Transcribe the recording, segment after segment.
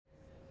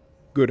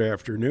Good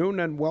afternoon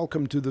and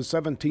welcome to the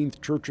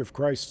 17th Church of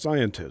Christ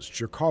Scientist,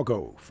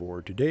 Chicago,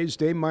 for today's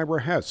Dame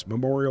Myra Hess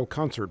Memorial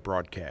Concert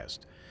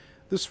broadcast.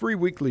 This free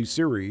weekly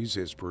series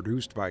is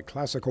produced by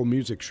Classical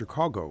Music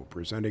Chicago,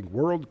 presenting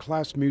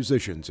world-class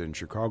musicians in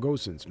Chicago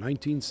since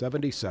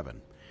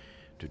 1977.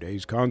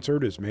 Today's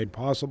concert is made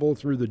possible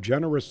through the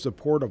generous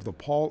support of the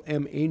Paul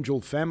M.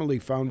 Angel Family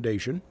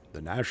Foundation,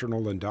 the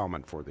National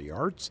Endowment for the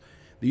Arts,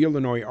 the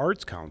Illinois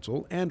Arts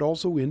Council, and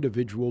also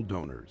individual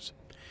donors.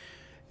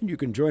 You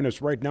can join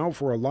us right now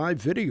for a live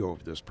video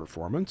of this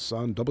performance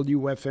on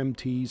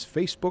WFMT's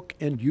Facebook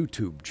and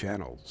YouTube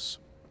channels.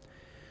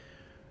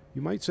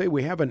 You might say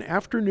we have an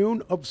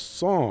afternoon of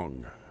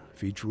song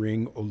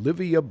featuring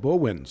Olivia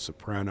Boen,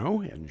 soprano,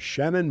 and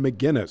Shannon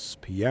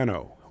McGinnis,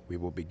 piano. We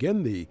will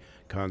begin the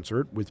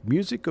concert with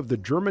music of the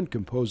German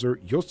composer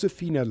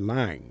Josephine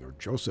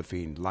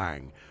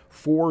Lang,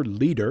 4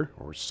 lieder,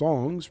 or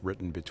songs,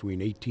 written between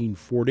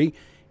 1840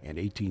 and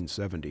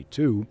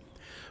 1872,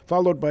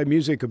 followed by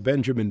music of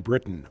Benjamin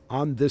Britten,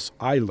 On This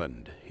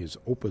Island, his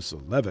Opus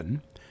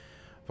 11.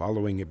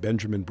 Following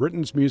Benjamin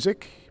Britten's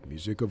music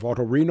of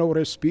Ottorino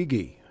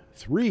Respighi,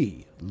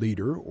 3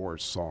 lieder, or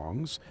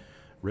songs,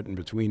 written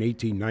between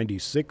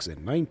 1896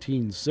 and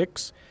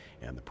 1906,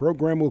 and the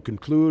program will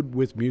conclude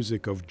with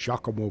music of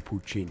Giacomo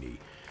Puccini,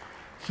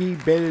 Chi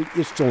bel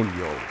il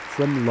sogno,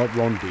 from La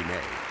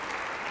Rondine.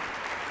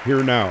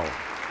 Here now,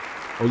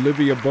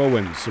 Olivia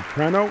Boen,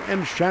 soprano,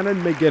 and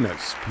Shannon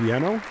McGinnis,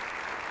 piano,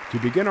 to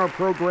begin our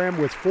program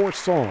with 4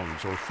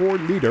 songs, or 4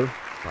 lieder,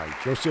 by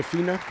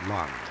Josephine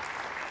Lang.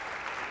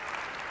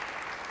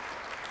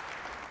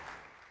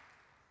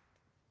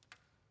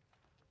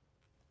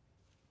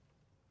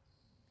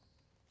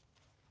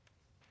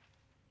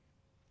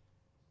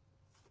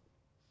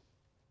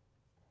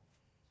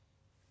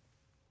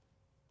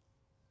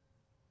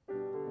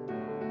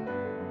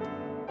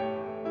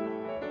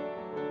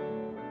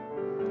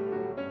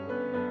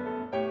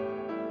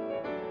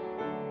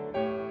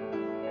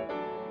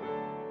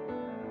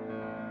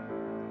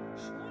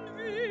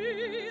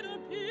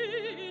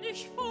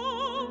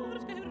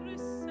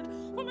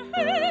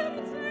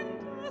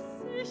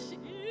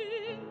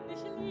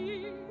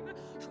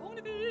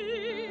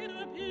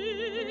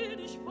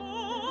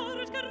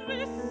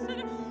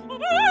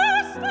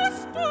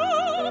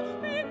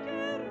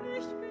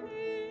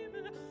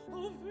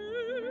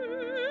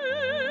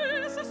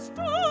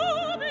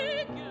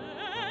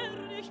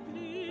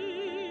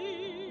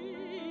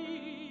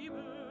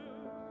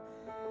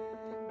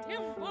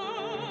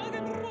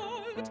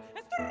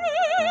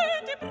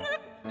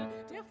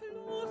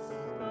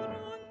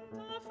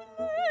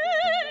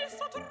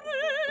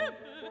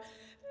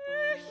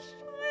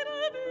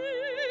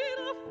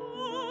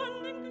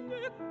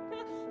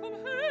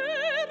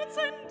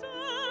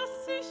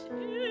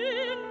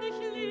 In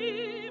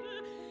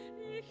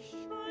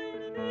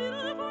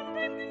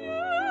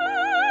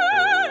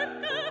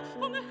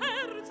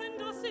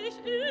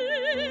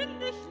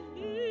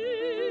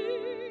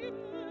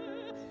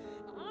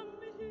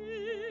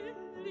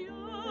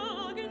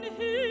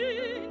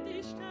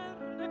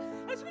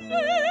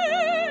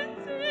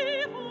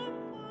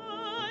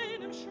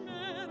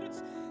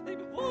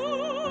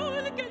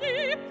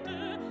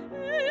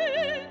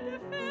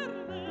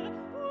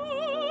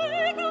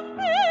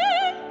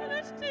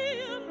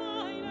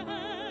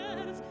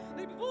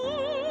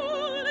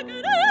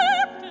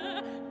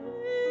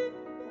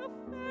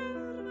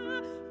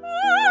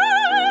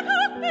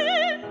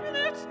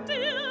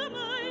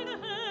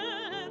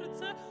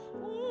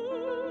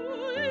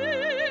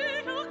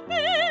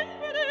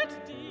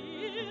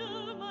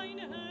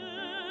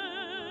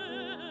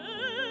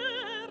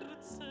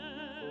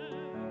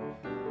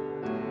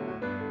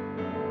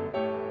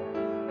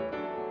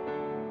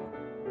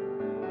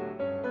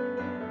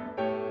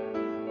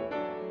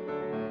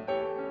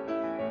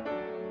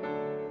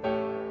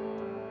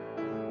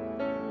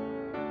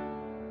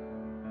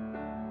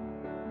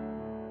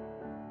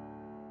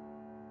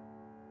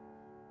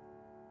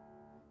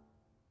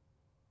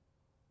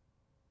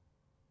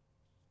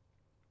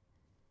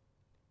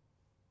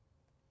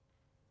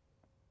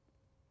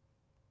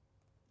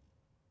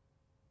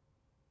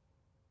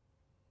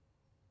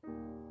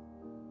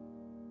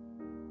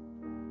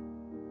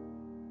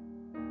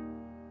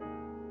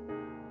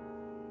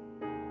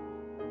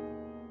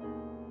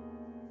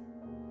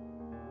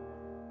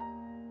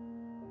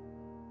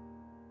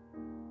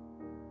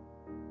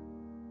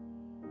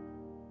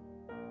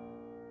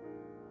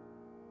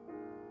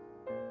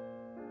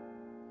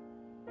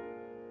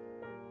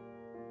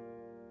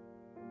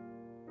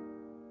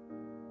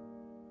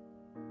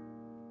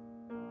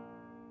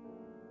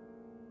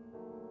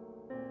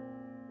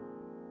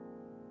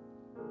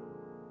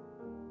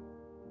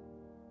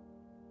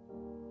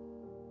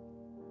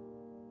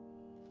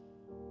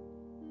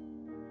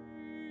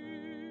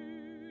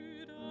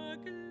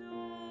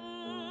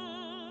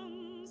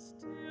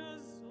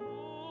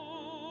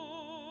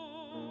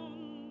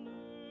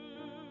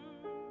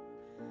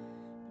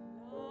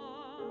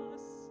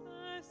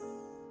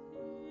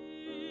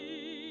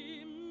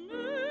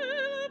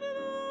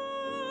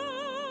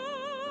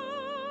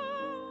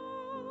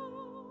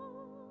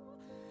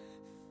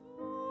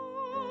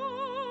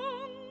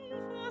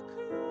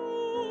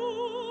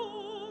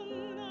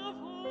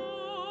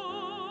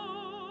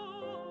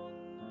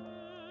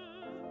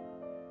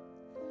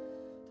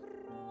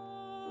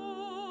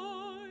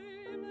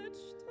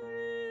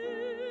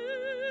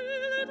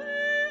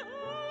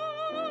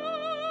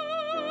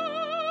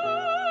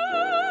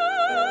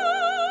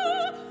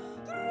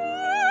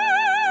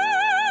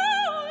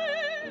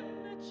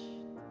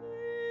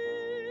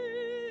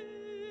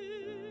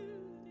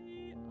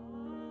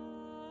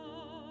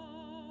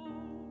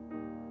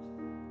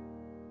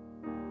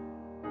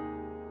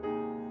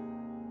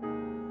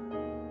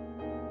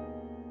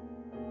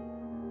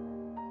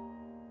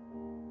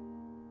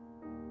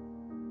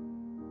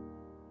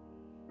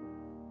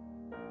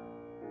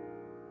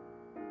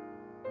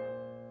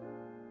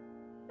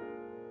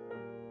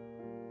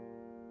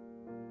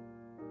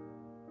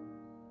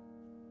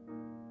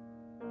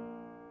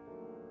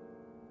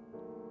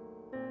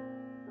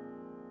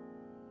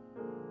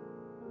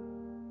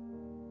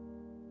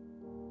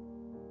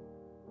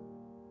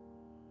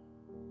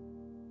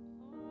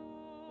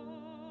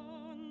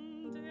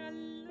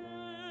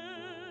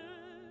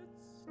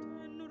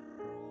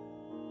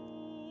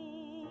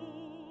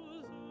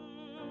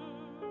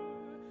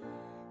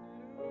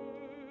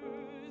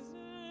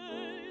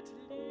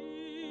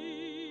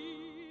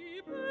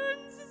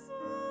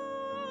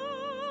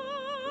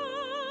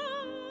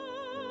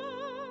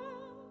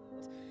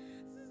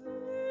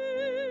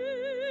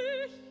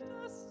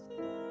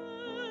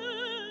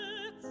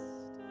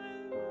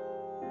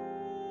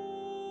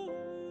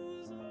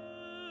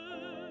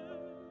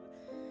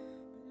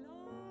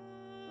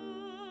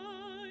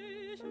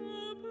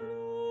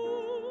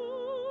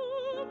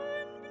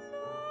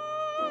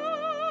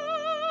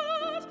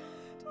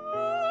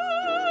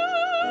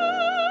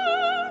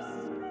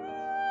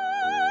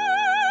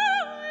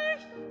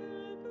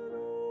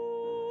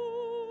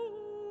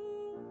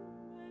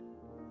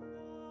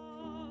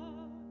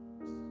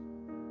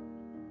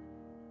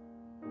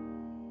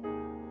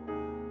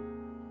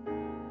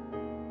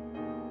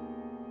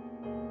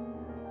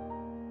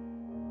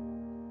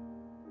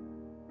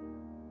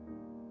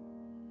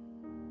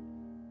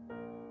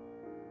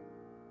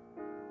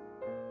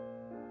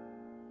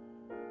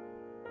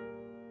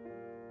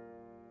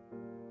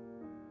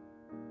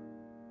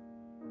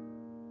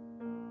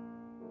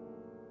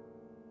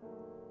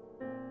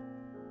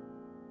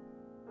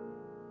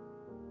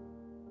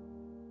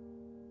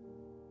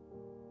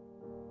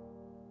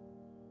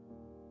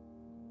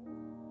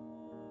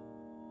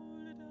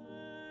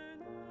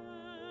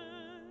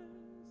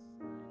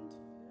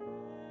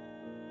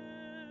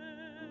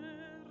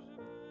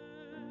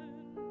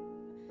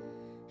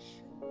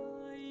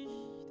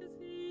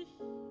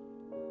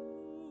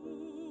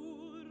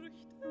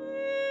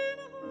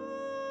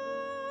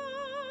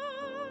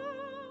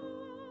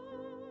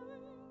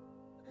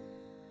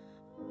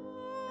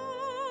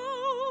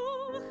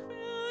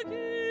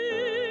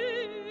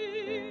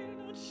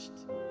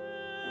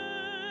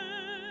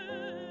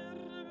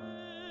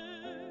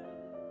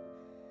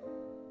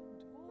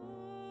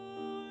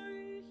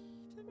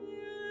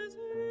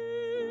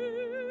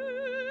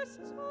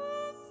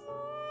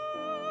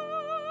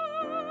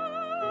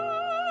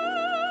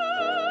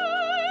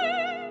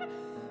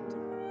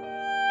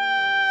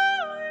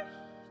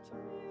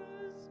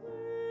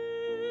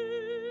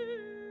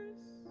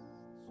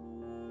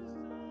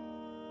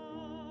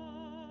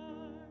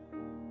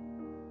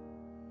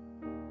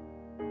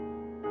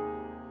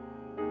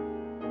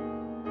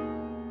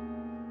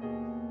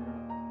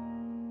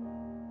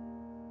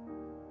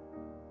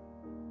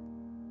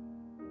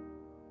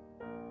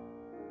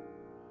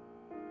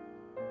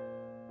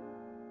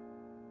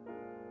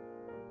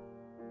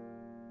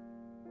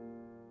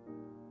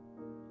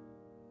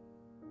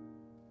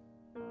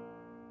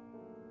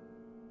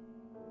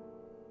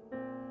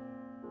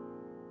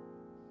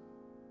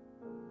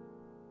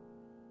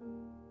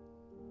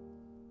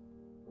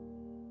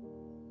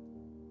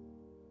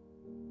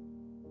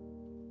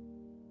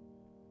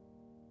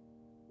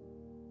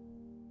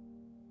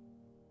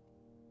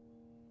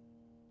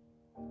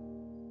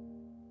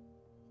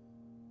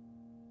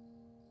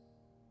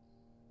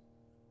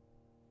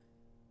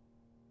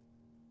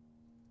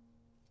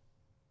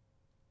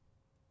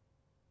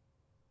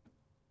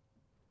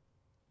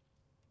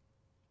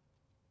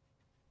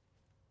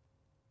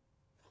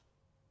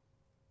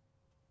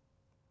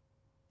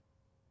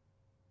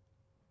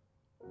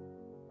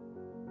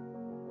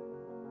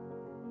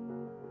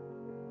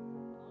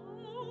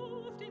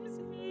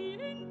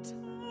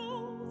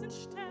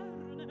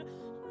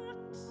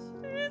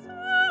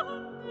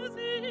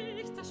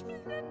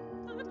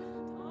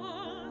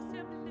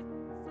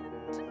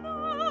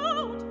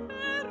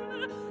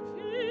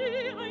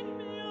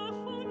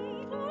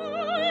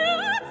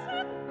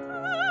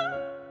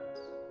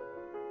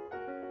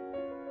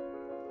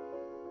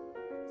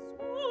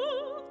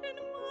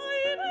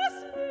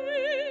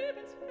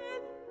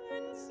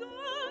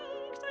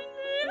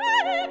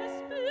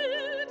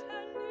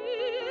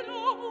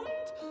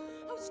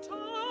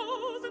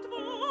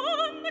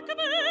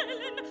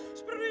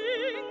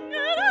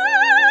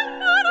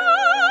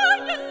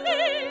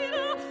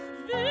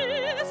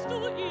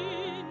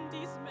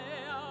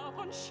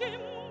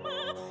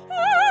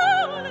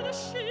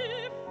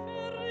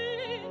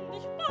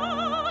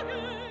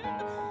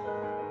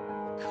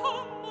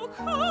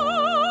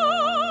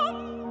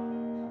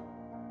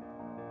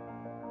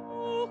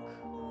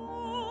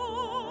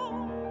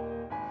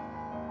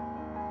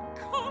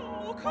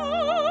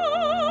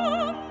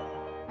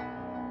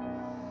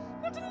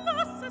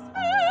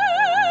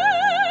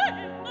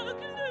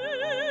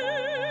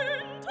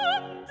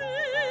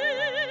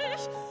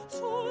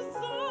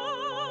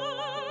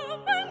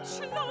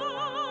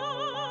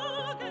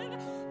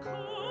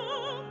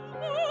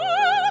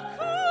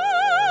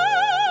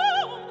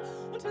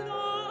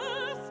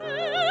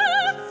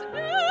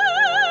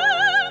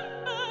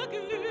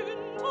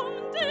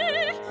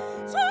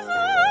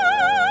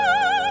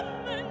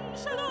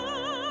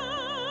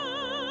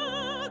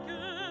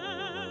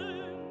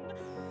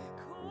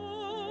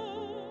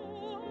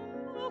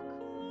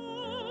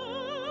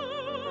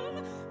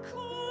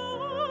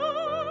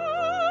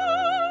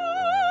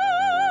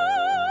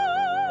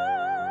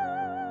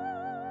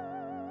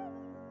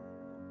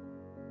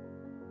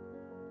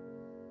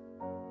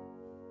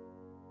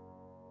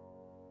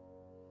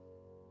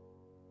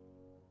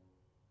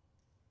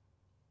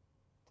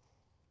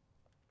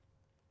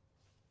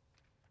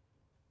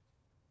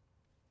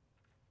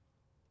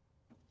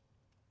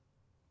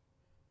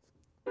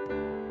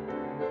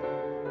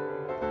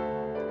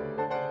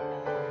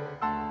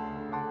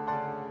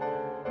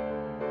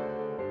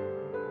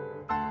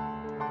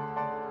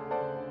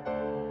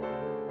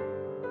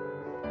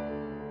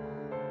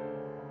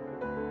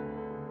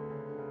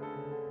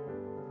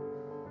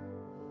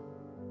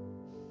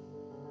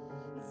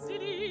Sie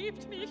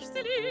liebt mich, ja,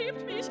 sie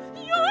liebt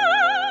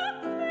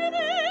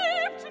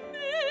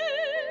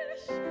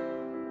mich.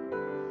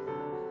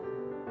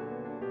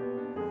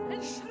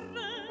 Ein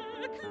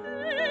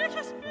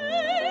schreckliches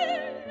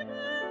Beben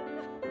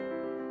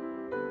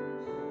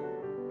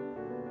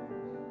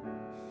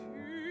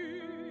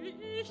fühl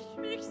ich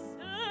mich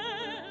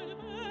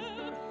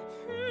selber,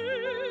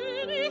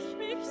 fühl ich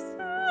mich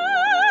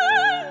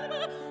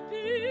selber,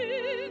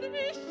 bin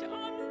ich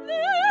am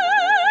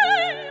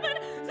Leben,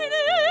 sie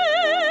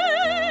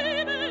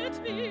liebet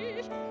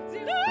mich, sie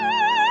liebet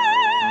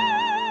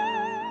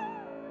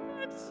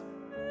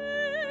mich.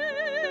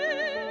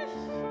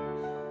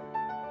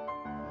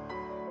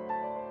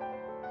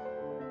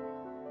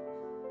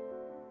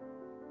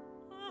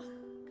 Ach,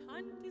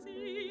 kann die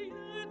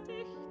Seele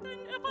dich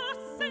denn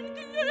erfassen,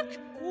 Glück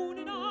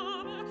ohne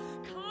Name,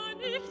 kann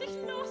ich dich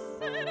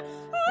lassen,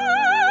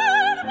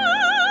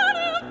 einmal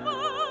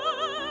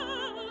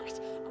erwacht,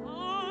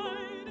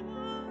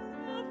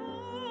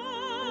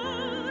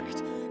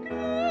 Glück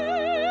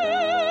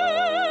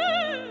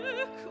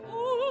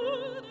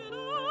ohne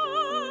Name.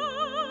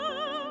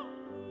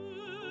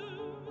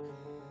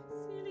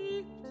 Sie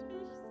liebt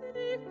mich, ja, sie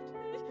liebt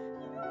mich,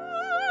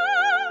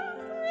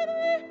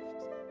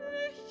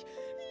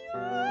 ja,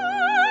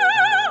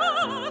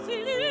 sie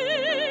liebt mich.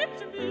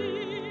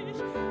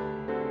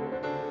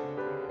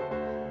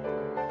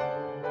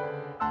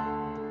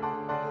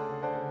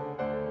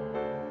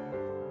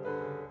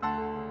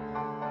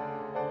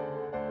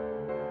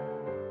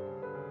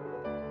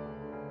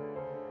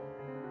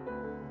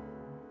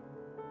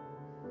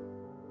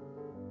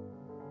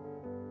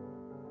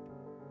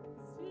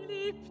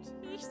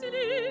 Sie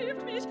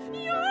liebt mich,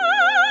 ja,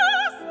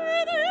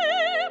 sie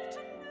liebt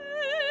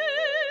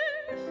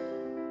mich.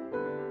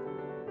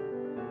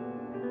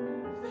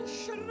 Wenn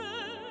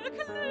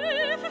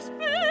schreckliches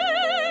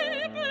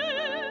Beben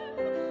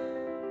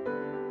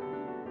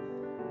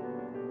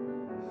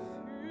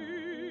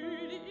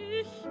fühl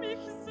ich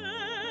mich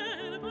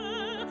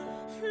selber,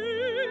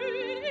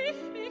 fühl ich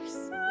mich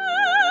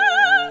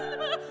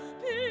selber,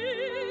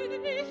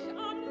 bin ich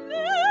am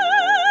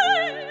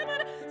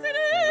Leben, sie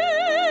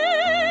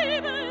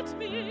liebet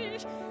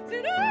mich, sie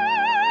liebet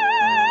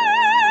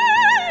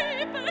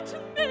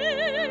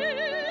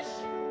mich.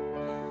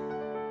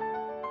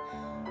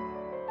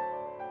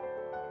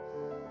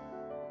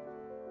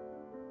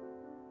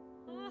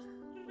 Ach,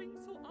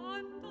 rings so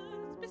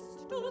anders,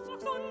 bist du's noch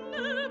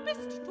Sonne,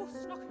 bist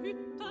du's noch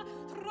Hütte,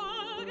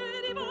 trage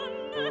die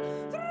Wonne,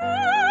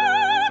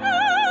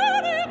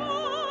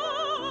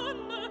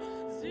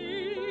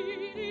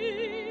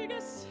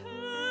 seliges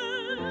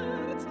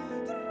Herz,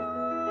 trage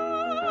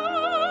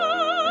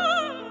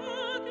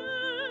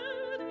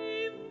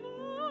die Wonne.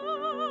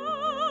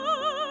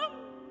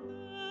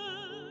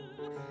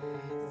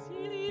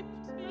 Sie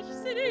liebt mich, ja,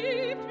 sie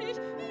liebt mich,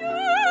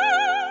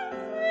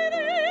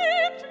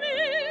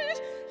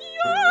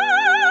 ja,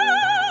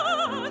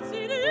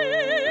 sie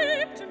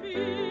liebt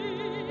mich.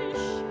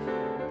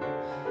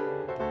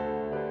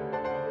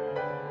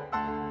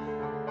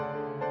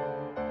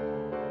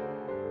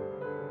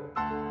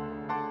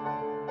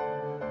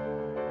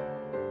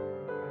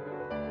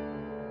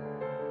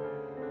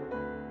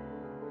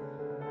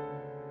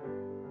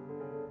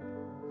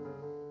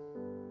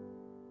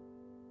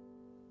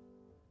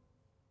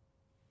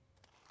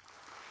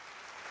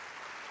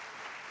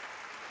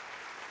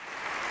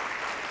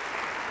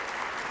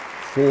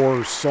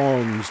 Four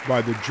songs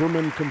by the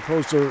German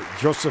composer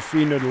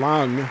Josephine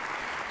Lang,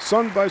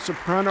 sung by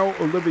soprano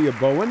Olivia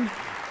Boen,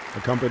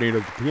 accompanied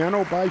at the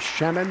piano by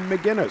Shannon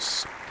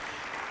McGinnis.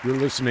 You're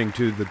listening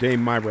to the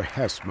Dame Myra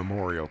Hess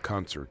Memorial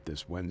Concert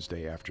this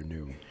Wednesday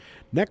afternoon.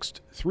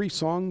 Next, three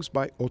songs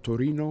by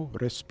Ottorino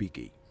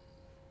Respighi.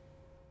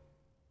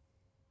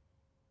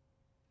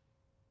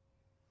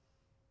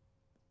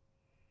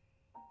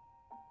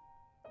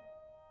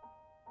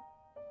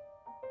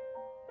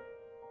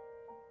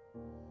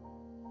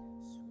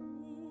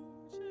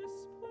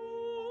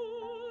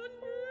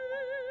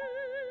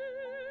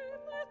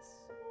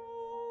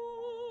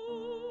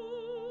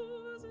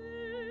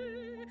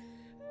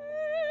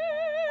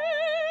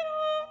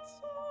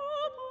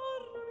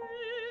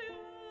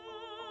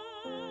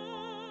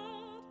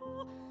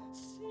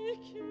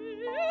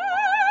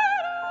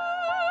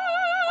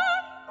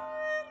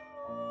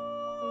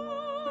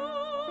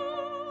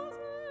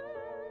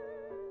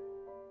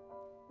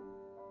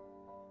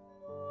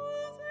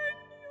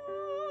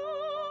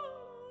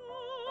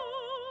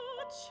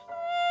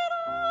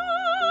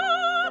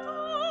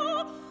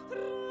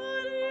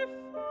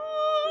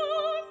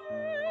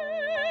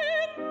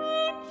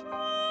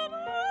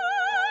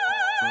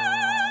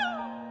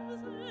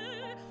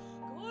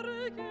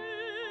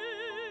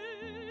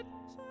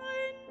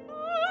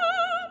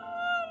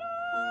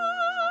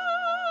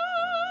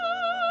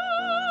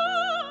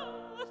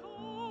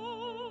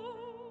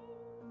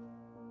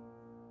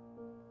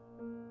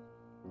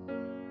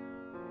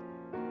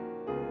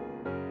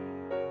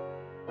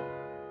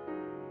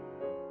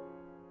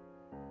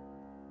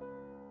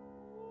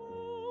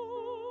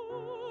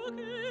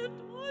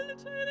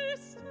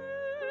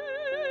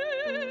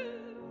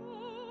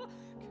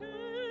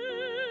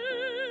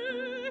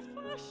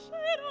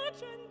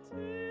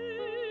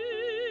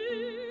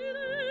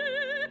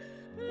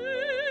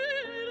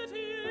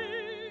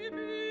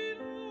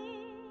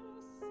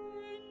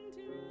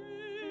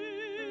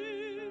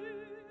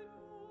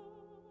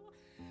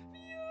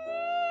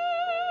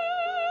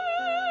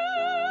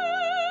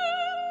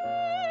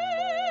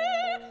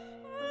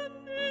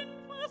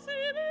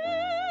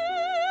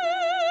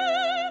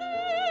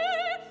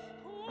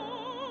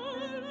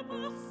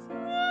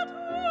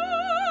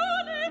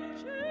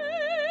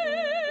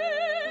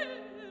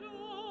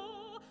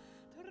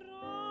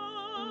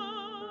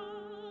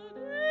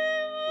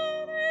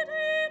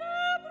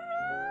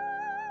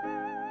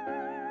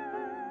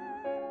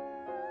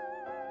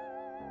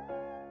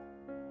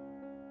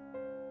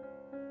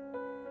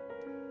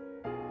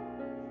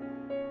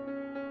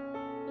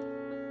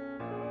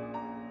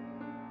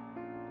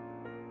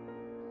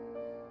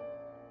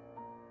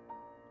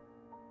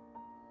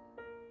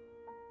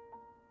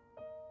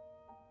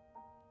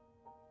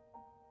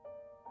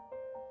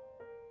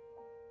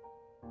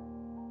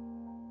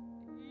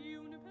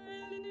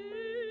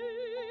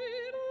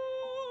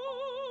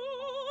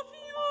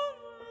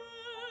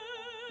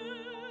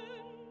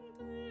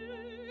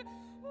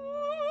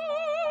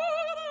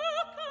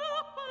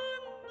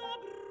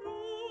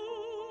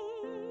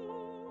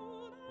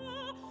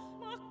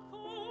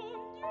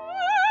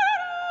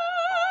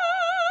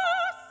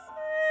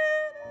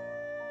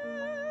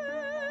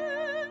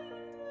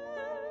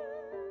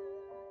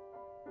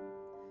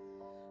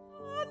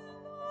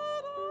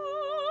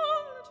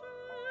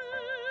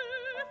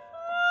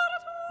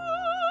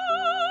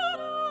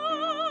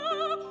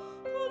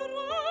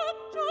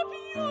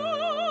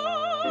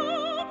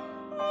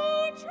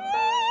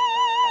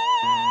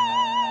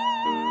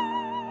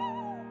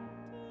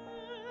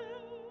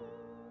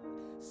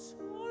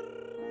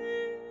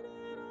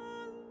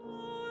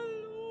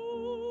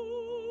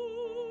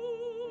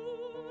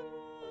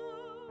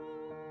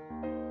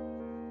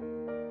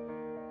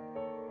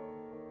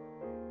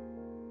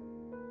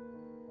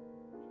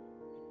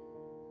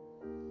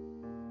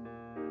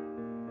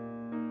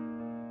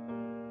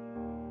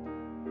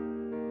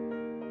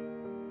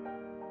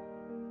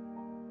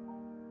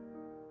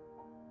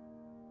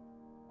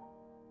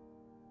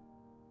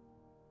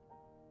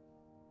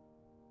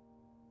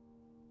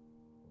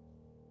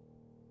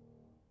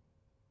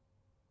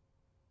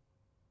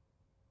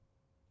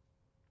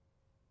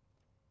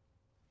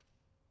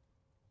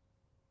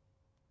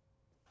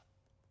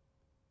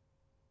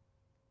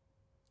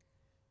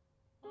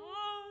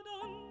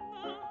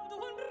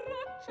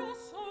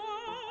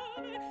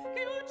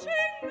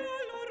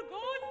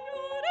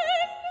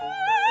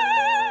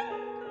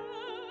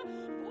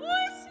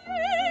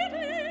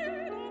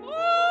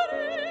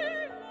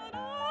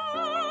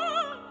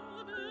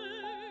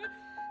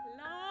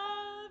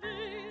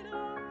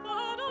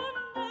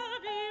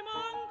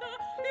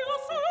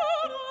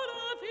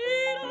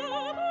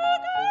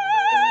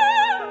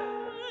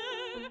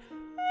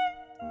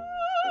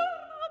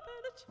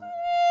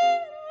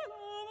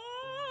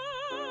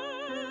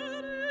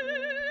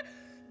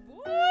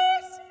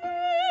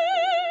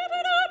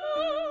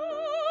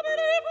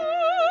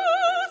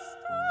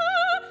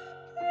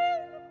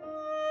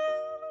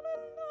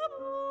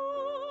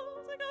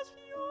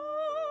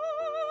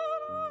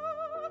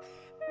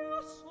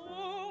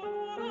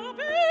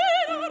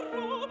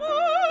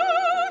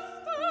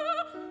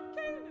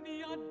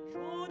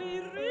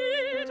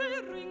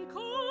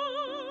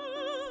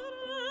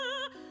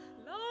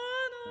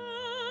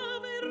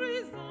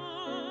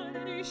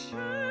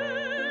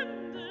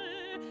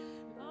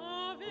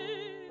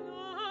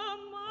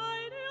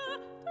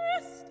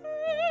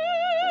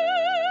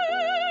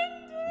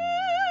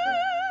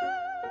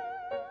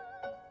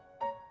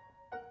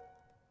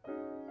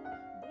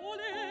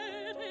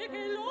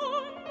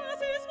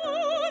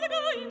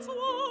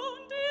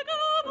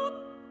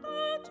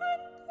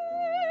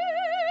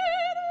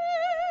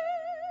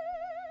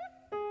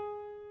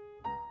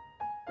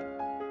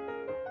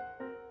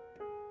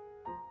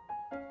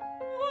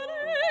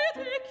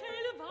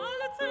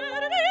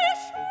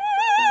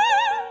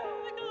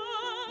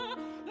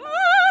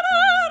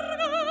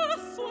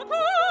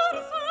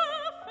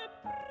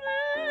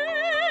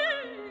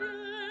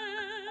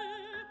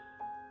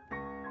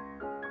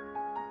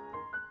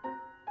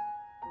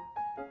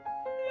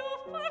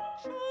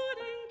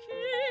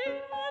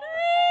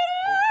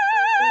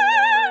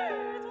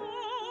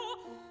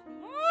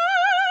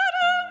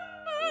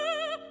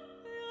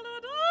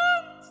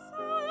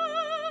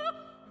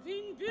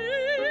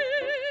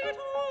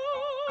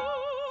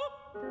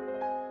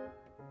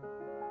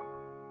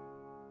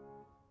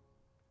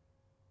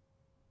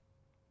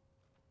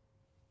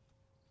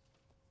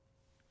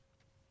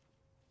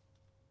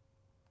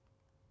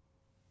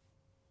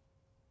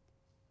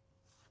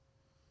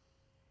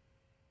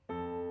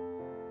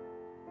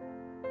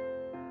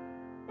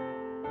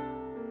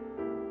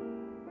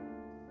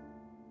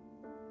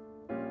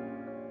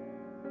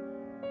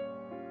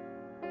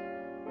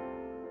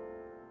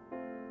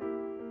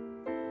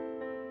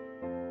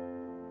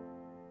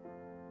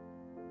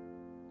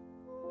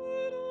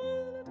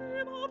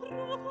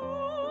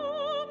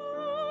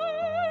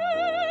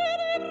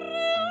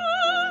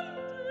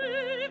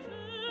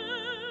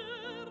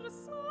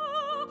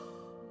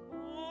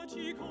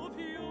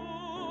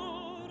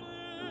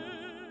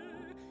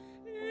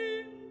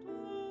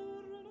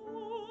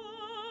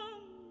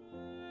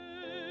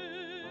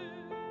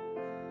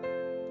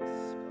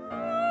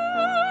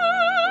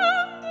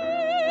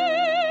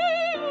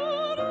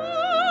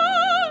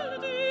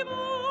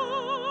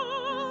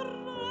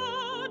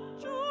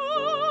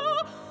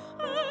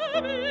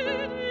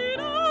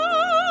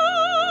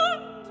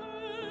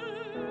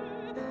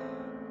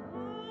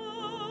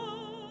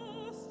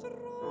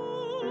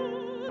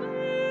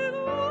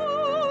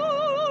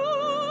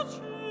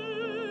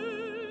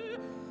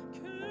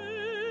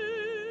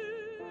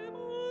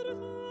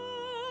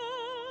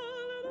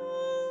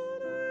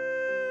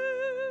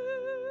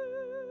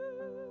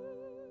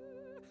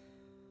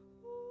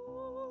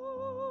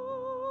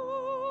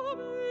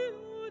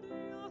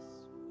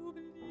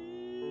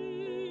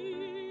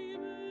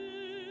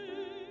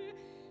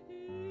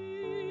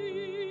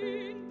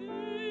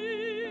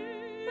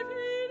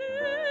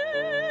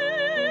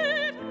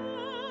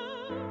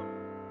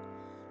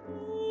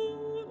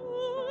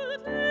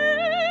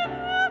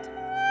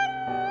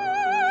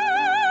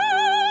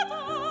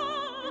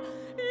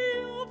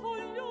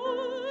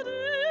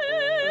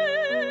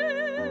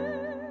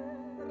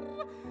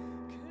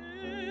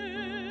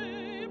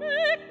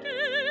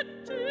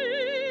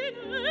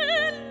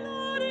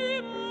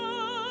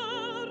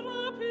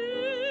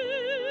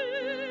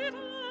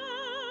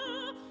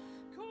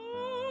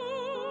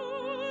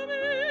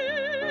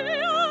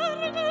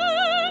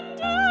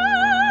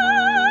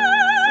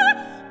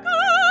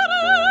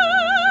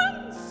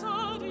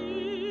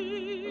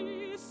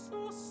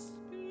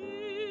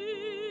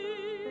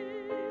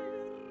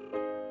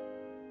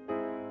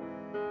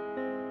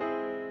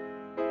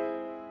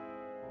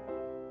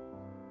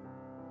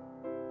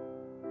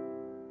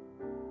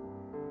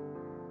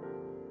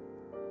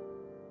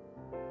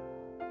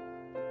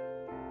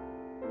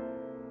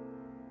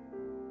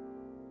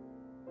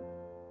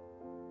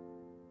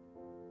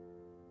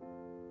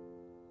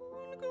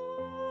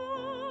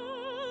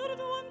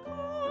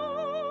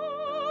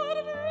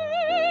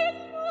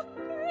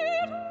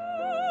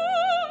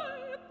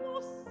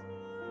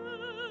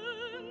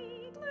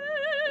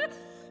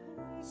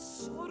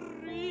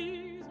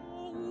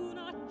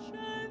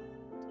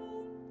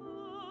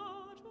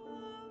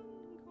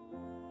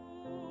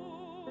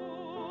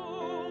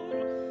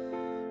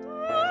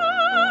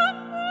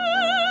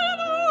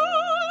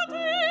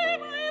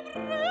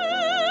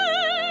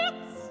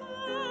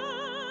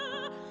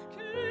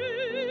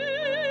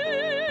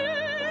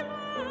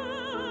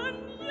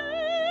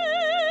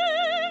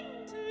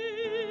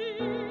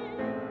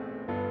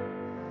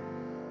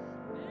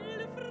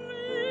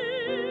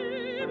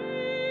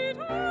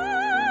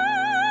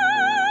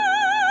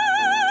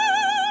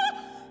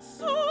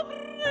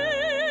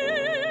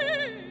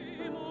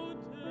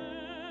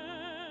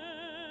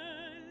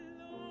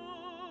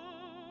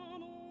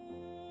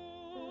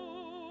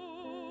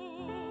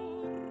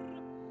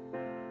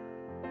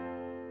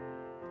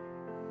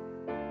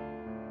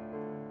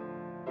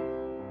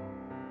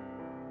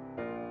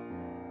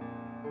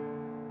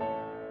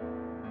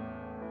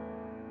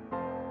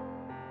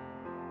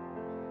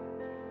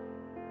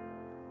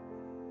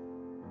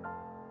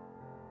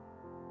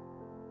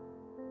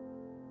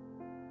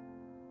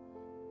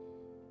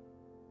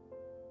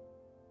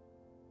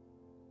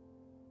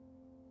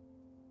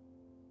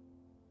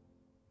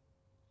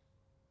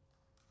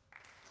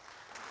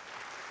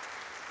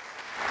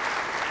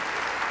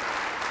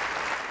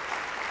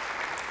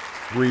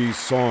 Three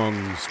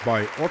songs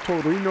by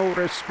Ottorino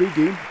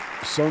Respighi,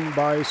 sung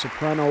by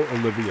soprano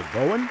Olivia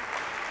Boen,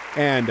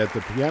 and at the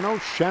piano,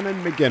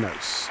 Shannon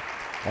McGinnis.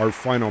 Our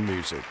final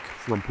music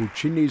from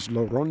Puccini's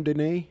La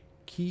Rondine,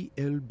 Chi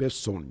è il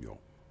Besogno.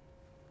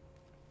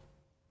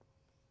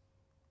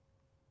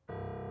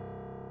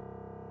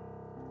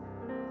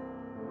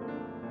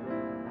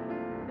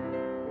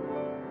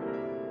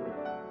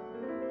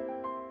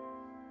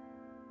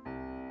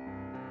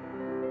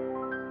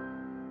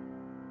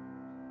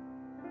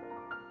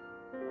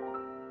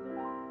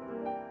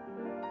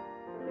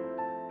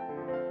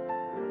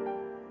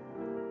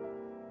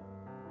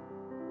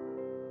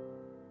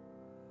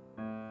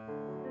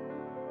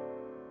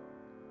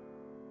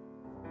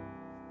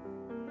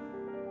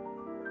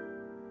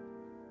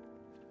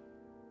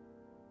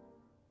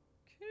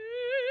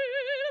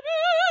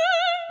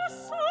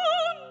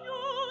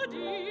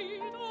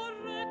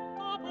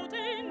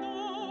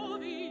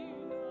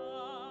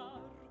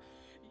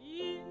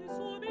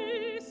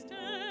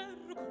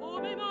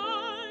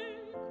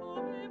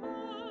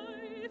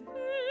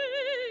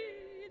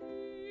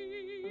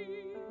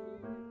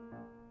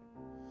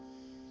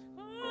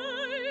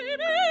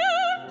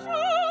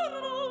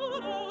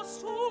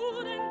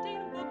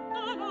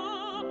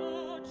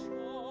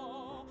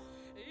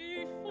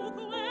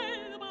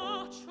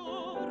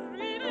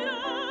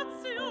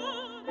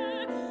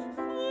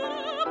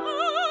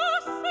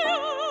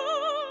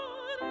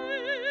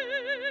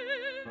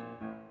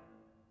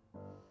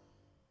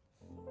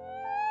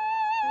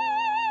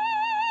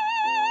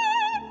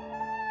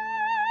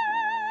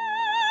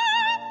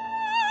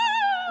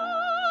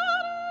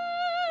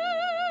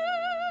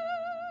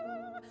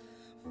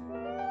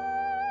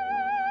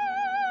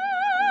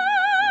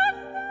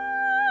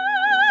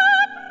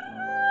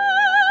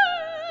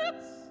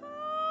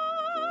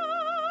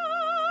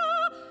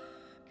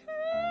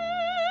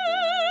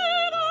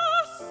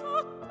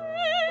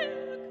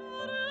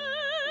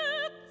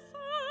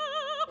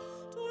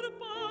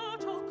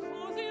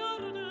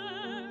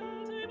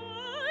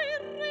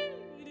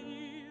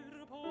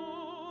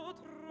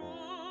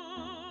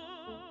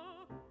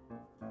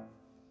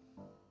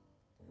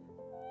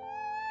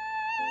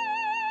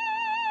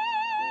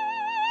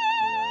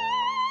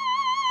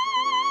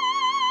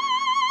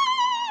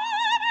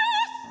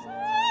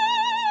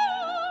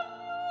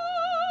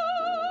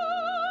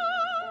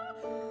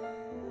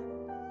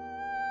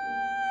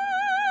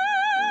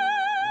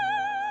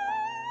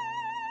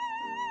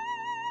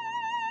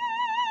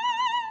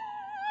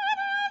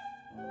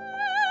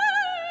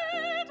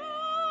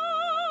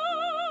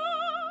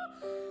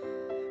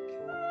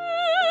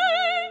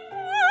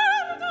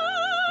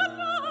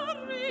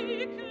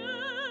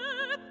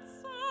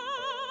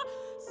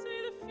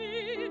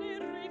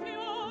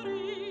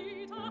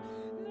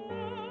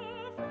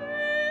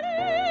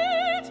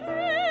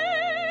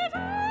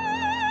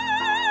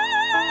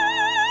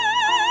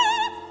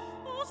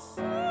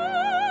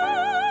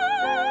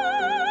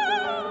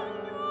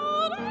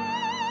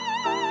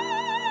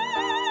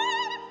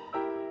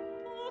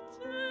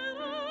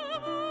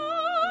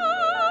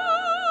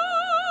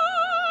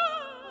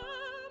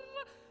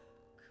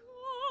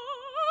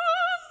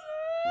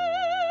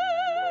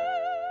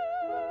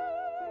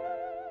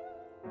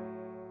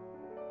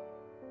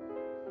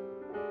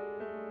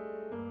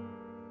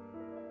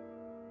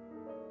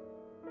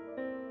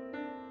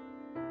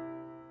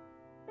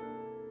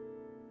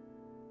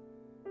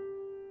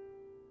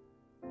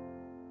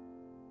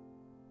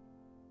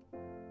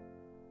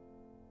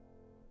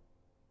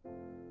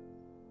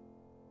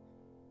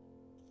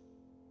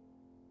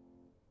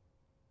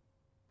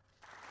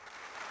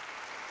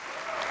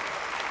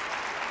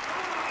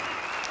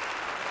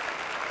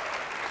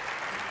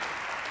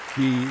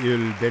 Chi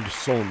il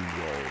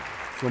Besogno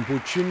from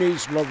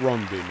Puccini's La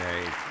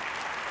Rondine,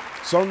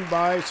 sung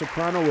by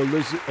soprano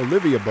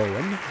Olivia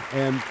Boen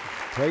and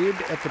played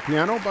at the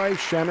piano by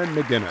Shannon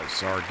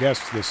McGinnis, our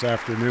guest this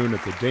afternoon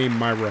at the Dame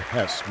Myra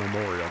Hess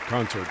Memorial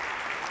Concert,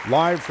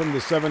 live from the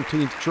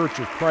 17th Church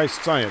of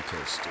Christ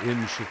Scientist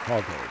in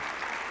Chicago.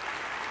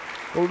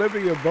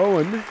 Olivia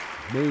Boen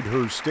made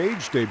her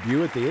stage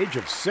debut at the age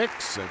of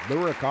 6 at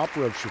Lyric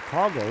Opera of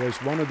Chicago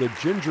as one of the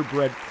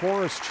gingerbread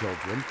chorus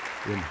children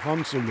in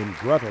Hansel and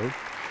Gretel.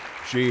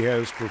 She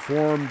has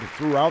performed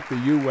throughout the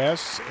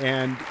U.S.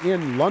 and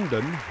in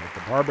London at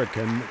the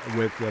Barbican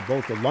with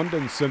both the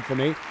London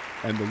Symphony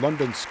and the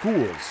London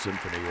Schools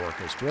Symphony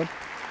Orchestra.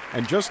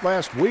 And just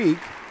last week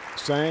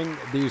sang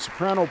the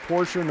soprano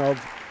portion of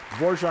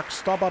Dvorak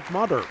Stabat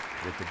Mater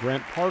with the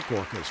Grant Park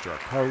Orchestra,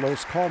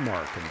 Carlos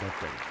Kalmar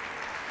conducting.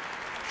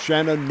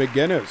 Shannon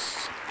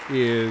McGinnis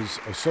is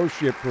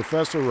Associate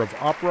Professor of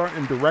Opera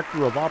and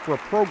Director of Opera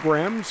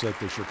Programs at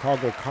the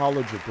Chicago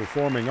College of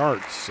Performing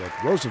Arts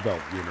at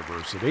Roosevelt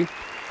University.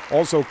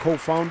 Also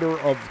co-founder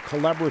of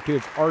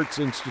Collaborative Arts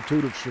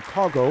Institute of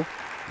Chicago,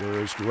 where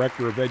as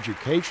Director of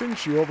Education,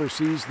 she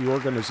oversees the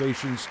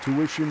organization's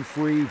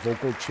tuition-free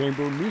Vocal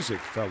Chamber Music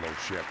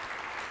Fellowship.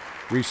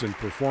 Recent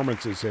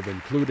performances have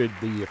included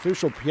the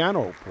official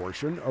piano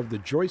portion of the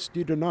Joyce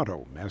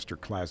DiDonato master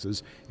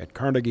classes at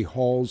Carnegie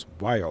Hall's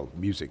Weill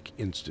Music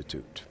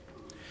Institute.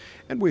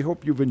 And we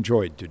hope you've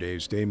enjoyed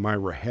today's Dame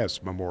Myra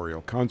Hess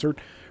Memorial Concert,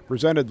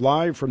 presented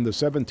live from the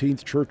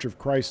 17th Church of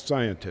Christ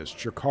Scientist,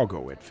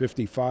 Chicago at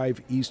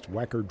 55 East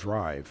Wacker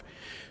Drive.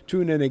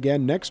 Tune in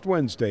again next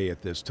Wednesday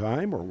at this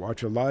time, or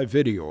watch a live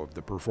video of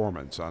the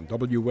performance on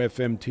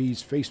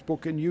WFMT's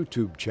Facebook and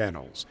YouTube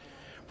channels.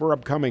 For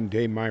upcoming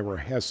Dame Myra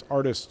Hess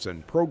artists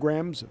and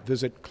programs,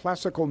 visit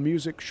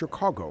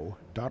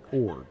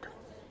classicalmusicchicago.org.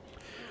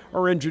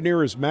 Our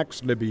engineer is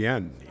Max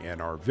Libien,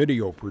 and our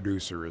video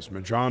producer is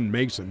Majan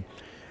Mason.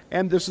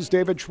 And this is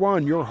David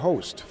Schwann, your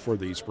host for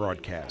these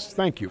broadcasts.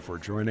 Thank you for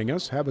joining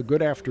us. Have a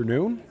good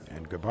afternoon,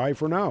 and goodbye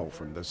for now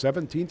from the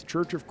 17th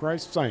Church of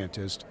Christ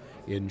Scientist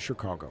in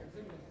Chicago.